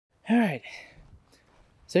All right,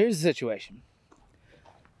 so here's the situation.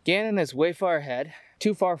 Gannon is way far ahead,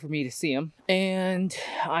 too far for me to see him, and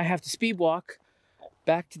I have to speed walk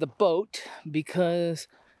back to the boat because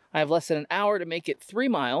I have less than an hour to make it 3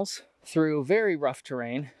 miles through very rough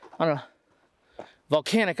terrain on a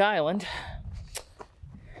volcanic island.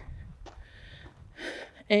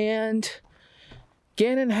 And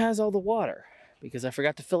Gannon has all the water because I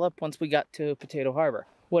forgot to fill up once we got to Potato Harbor.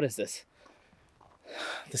 What is this?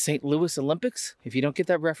 The St. Louis Olympics? If you don't get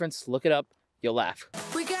that reference, look it up. You'll laugh.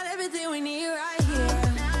 We got everything we need right here.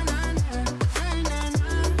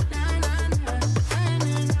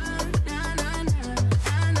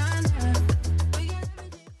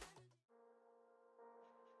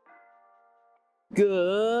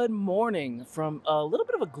 Good morning from a little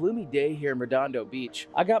bit of a gloomy day here in Redondo Beach.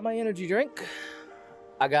 I got my energy drink,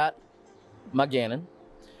 I got my Gannon,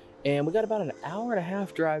 and we got about an hour and a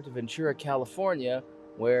half drive to Ventura, California,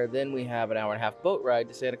 where then we have an hour and a half boat ride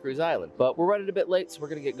to Santa Cruz Island. But we're running a bit late, so we're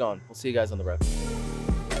gonna get going. We'll see you guys on the road.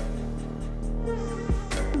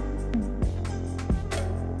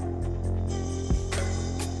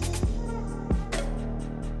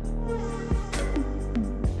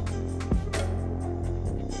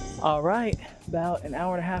 All right, about an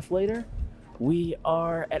hour and a half later, we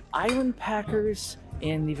are at Island Packers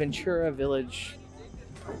in the Ventura Village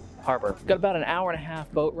Harbor. Got about an hour and a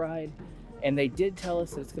half boat ride, and they did tell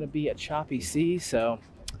us that it's gonna be a choppy sea, so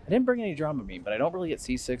I didn't bring any Dramamine, but I don't really get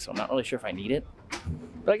seasick, so I'm not really sure if I need it.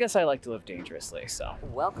 But I guess I like to live dangerously, so.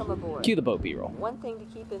 Welcome aboard. Cue the boat B-roll. One thing to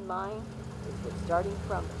keep in mind is that starting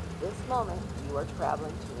from this moment, you are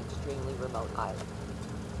traveling to an extremely remote island,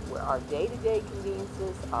 where our day-to-day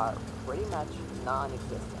conveniences are pretty much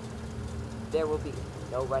non-existent. There will be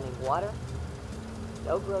no running water,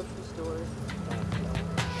 no grocery stores, and no...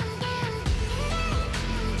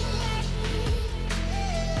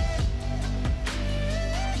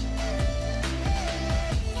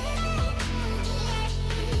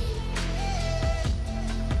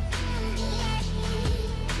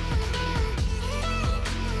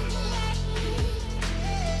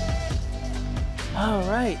 All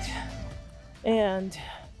right, and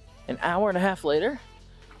an hour and a half later,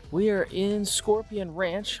 we are in Scorpion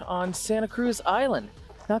Ranch on Santa Cruz Island.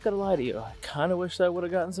 Not gonna lie to you, I kind of wish I would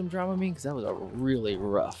have gotten some Dramamine because that was a really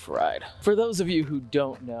rough ride. For those of you who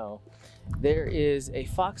don't know, there is a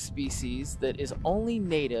fox species that is only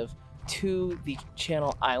native to the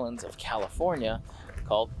Channel Islands of California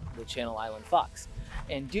called the Channel Island fox.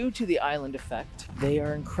 And due to the island effect, they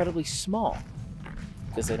are incredibly small.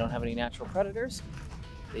 Because they don't have any natural predators,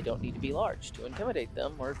 they don't need to be large to intimidate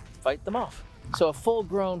them or fight them off. So a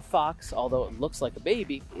full-grown fox, although it looks like a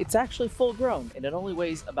baby, it's actually full-grown, and it only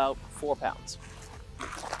weighs about 4 pounds.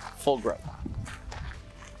 Full-grown.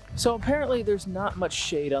 So apparently there's not much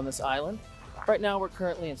shade on this island. Right now we're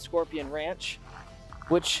currently in Scorpion Ranch,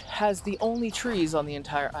 which has the only trees on the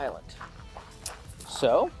entire island.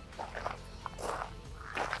 So,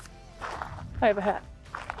 I have a hat.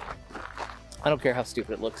 I don't care how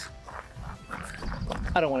stupid it looks.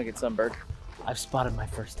 I don't want to get sunburned. I've spotted my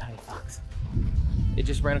first tiny fox. It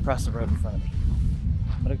just ran across the road in front of me.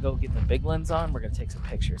 I'm gonna go get the big lens on. We're gonna take some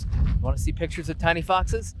pictures. You want to see pictures of tiny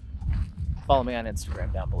foxes? Follow me on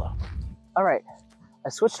Instagram down below. All right, I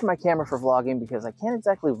switched to my camera for vlogging because I can't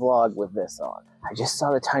exactly vlog with this on. I just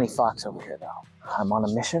saw the tiny fox over here though. I'm on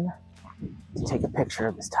a mission to take a picture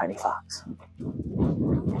of this tiny fox.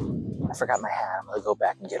 I forgot my hat. I'm gonna go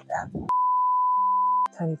back and get that.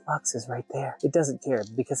 Tiny fox is right there. It doesn't care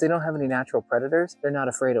because they don't have any natural predators. They're not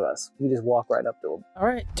afraid of us. You just walk right up to them. All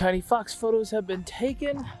right, tiny fox photos have been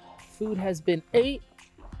taken. Food has been ate,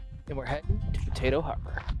 and we're heading to Potato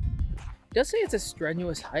Harbor. It does say it's a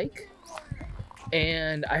strenuous hike,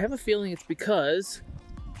 and I have a feeling it's because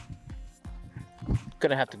I'm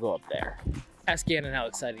gonna have to go up there. Ask Gannon how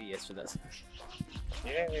excited he is for this.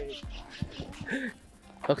 Yay.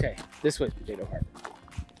 Okay, this way, Potato Harbor.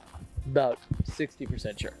 About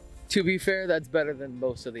 60% sure. To be fair, that's better than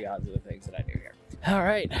most of the odds of the things that I do here. All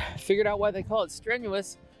right, figured out why they call it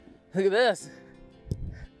strenuous. Look at this.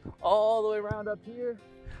 All the way around up here,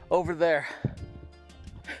 over there.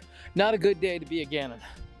 Not a good day to be a Gannon.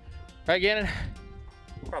 Right, Gannon?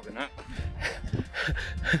 Probably not.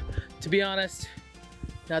 To be honest,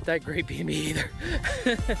 not that great being me either.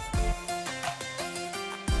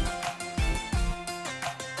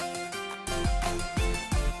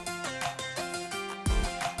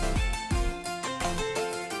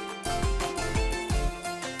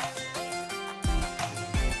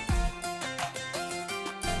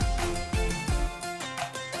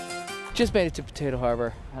 Just made it to Potato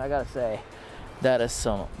Harbor, and I gotta say, that is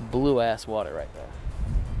some blue ass water right there.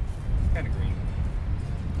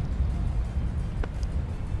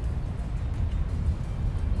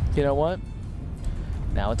 You know what?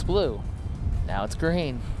 Now it's blue. Now it's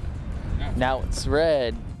green. Now it's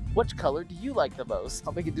red. Which color do you like the most?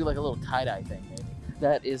 I'll make it do like a little tie-dye thing, maybe.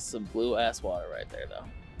 That is some blue ass water right there, though.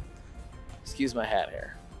 Excuse my hat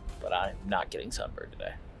hair, but I'm not getting sunburned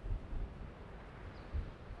today.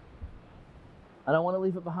 I don't want to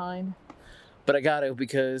leave it behind, but I got to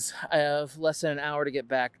because I have less than an hour to get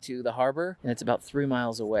back to the harbor, and it's about 3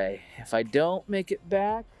 miles away. If I don't make it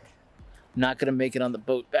back, I'm not going to make it on the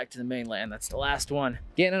boat back to the mainland. That's the last one.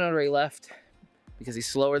 Gannon already left because he's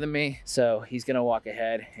slower than me, so he's going to walk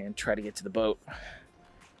ahead and try to get to the boat.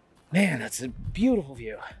 Man, that's a beautiful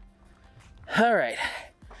view. All right,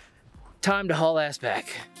 time to haul ass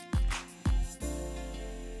back.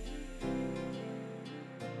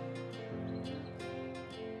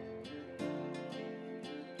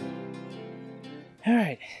 All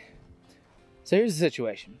right, so here's the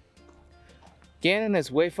situation. Gannon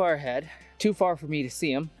is way far ahead, too far for me to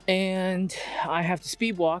see him, and I have to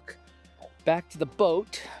speed walk back to the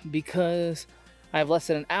boat because I have less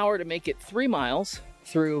than an hour to make it 3 miles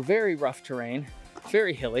through very rough terrain,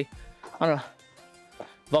 very hilly, on a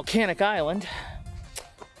volcanic island.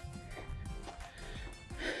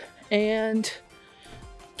 And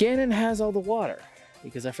Gannon has all the water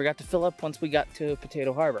because I forgot to fill up once we got to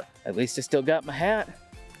Potato Harbor. At least I still got my hat.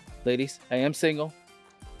 Ladies, I am single.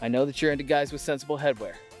 I know that you're into guys with sensible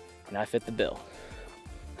headwear, and I fit the bill.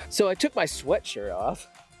 So I took my sweatshirt off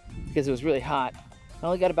because it was really hot. I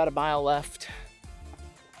only got about a mile left,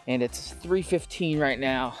 and it's 3:15 right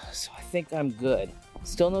now, so I think I'm good.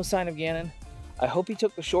 Still no sign of Gannon. I hope he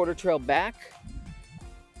took the shorter trail back.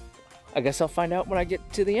 I guess I'll find out when I get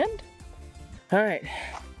to the end. All right,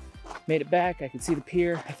 made it back. I can see the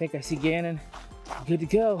pier. I think I see Gannon. Good to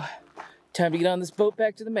go. Time to get on this boat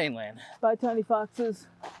back to the mainland. Bye, tiny foxes.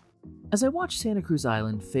 As I watched Santa Cruz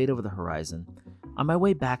Island fade over the horizon, on my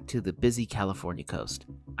way back to the busy California coast,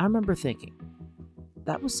 I remember thinking,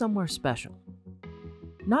 that was somewhere special.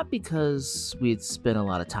 Not because we'd spent a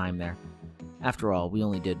lot of time there. After all, we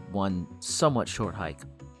only did one somewhat short hike.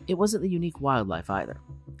 It wasn't the unique wildlife either,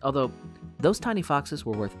 although those tiny foxes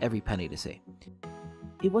were worth every penny to see.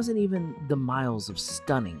 It wasn't even the miles of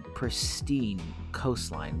stunning, pristine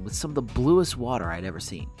coastline with some of the bluest water I'd ever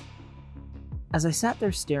seen. As I sat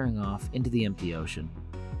there staring off into the empty ocean,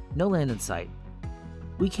 no land in sight,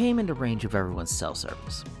 we came into range of everyone's cell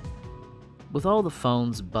service. With all the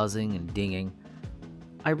phones buzzing and dinging,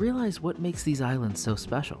 I realized what makes these islands so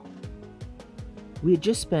special. We had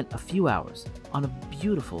just spent a few hours on a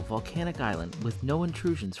beautiful volcanic island with no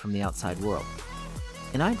intrusions from the outside world,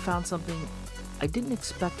 and I'd found something I didn't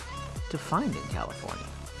expect to find in California.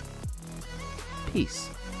 Peace.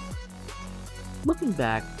 Looking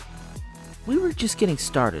back, we were just getting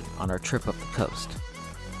started on our trip up the coast,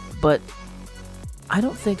 but I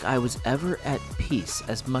don't think I was ever at peace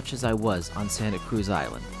as much as I was on Santa Cruz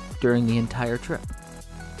Island during the entire trip.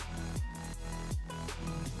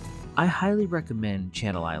 I highly recommend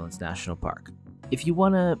Channel Islands National Park. If you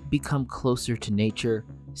want to become closer to nature,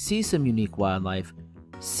 see some unique wildlife,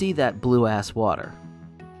 see that blue-ass water,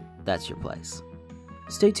 that's your place.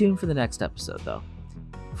 Stay tuned for the next episode, though.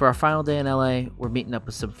 For our final day in LA, we're meeting up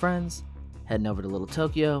with some friends, heading over to Little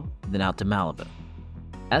Tokyo, then out to Malibu.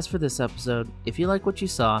 As for this episode, if you like what you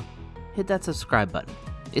saw, hit that subscribe button.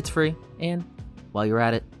 It's free, and while you're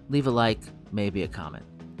at it, leave a like, maybe a comment,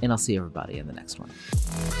 and I'll see everybody in the next one.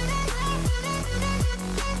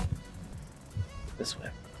 This way.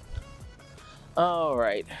 All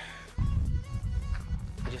right.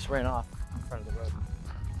 I just ran off in front of the road.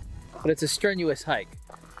 But it's a strenuous hike.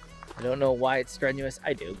 I don't know why it's strenuous.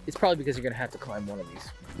 I do. It's probably because you're gonna have to climb one of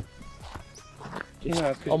these.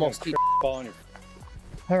 Just almost eat ball on your.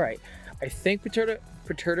 All right. I think Potato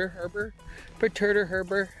Harbor.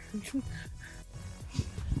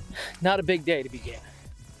 Not a big day to begin.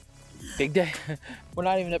 Big day. We're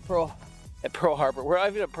not even at Pearl Harbor. We're not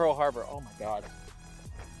even at Pearl Harbor. Oh my God.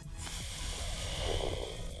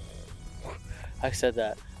 I said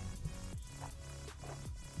that.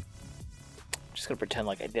 I'm just gonna pretend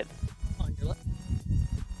like I did. On your left.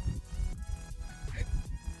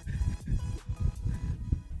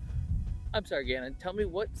 I'm sorry, Gannon. Tell me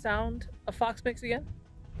what sound a fox makes again?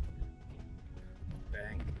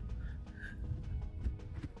 Bang.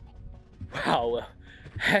 Wow.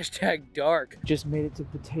 Hashtag dark. Just made it to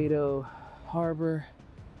Potato Harbor.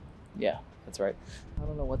 Yeah, that's right. I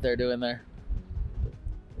don't know what they're doing there.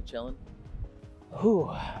 They're chilling.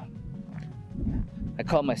 Whew. I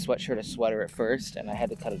called my sweatshirt a sweater at first, and I had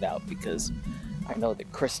to cut it out because I know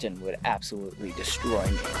that Kristen would absolutely destroy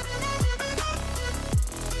me.